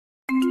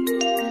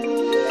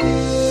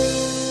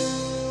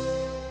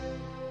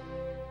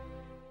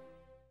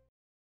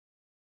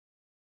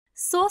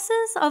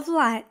Sources of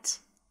light.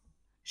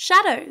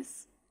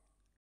 Shadows.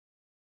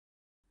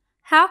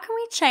 How can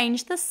we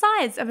change the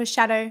size of a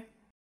shadow?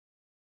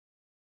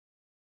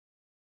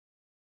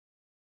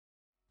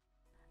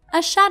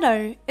 A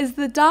shadow is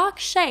the dark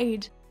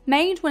shade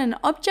made when an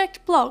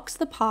object blocks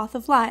the path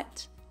of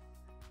light.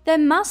 There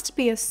must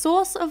be a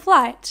source of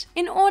light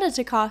in order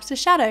to cast a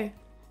shadow.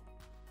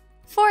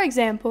 For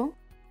example,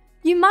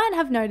 you might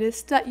have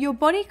noticed that your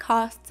body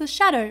casts a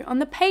shadow on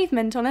the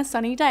pavement on a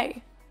sunny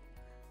day.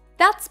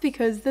 That's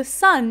because the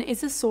sun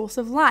is a source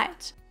of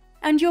light,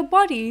 and your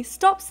body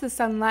stops the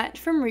sunlight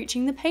from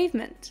reaching the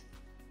pavement.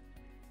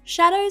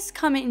 Shadows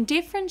come in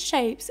different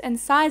shapes and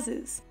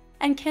sizes,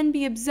 and can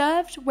be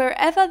observed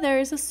wherever there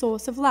is a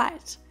source of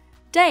light,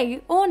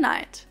 day or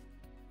night.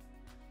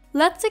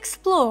 Let's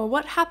explore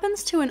what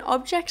happens to an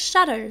object's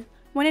shadow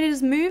when it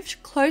is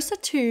moved closer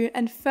to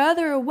and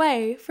further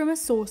away from a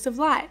source of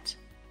light.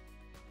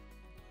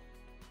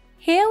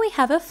 Here we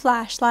have a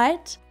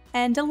flashlight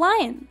and a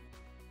lion.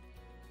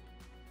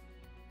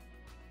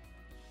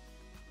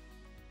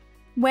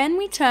 When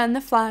we turn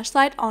the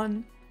flashlight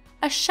on,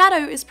 a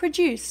shadow is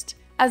produced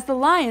as the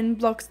lion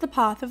blocks the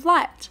path of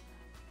light.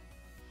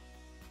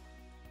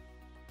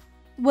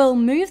 We'll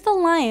move the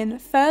lion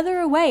further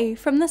away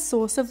from the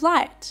source of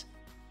light.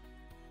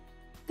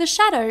 The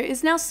shadow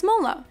is now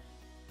smaller.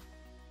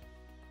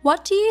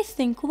 What do you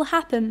think will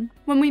happen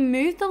when we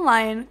move the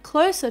lion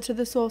closer to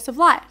the source of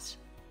light?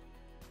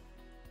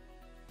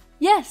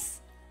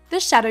 Yes, the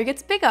shadow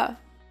gets bigger.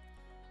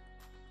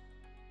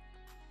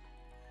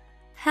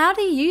 How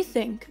do you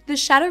think the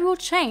shadow will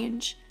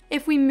change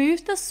if we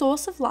move the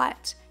source of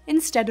light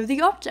instead of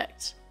the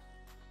object?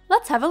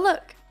 Let's have a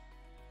look.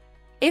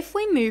 If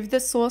we move the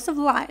source of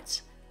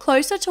light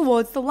closer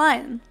towards the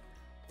lion,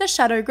 the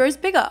shadow grows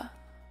bigger.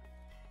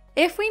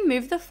 If we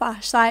move the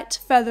flashlight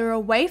further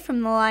away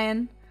from the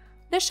lion,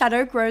 the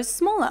shadow grows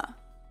smaller.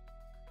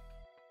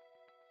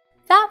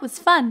 That was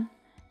fun.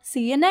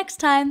 See you next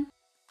time.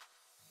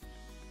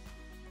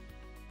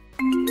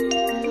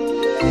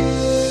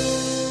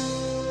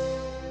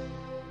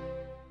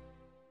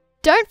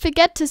 Don't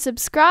forget to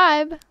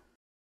subscribe.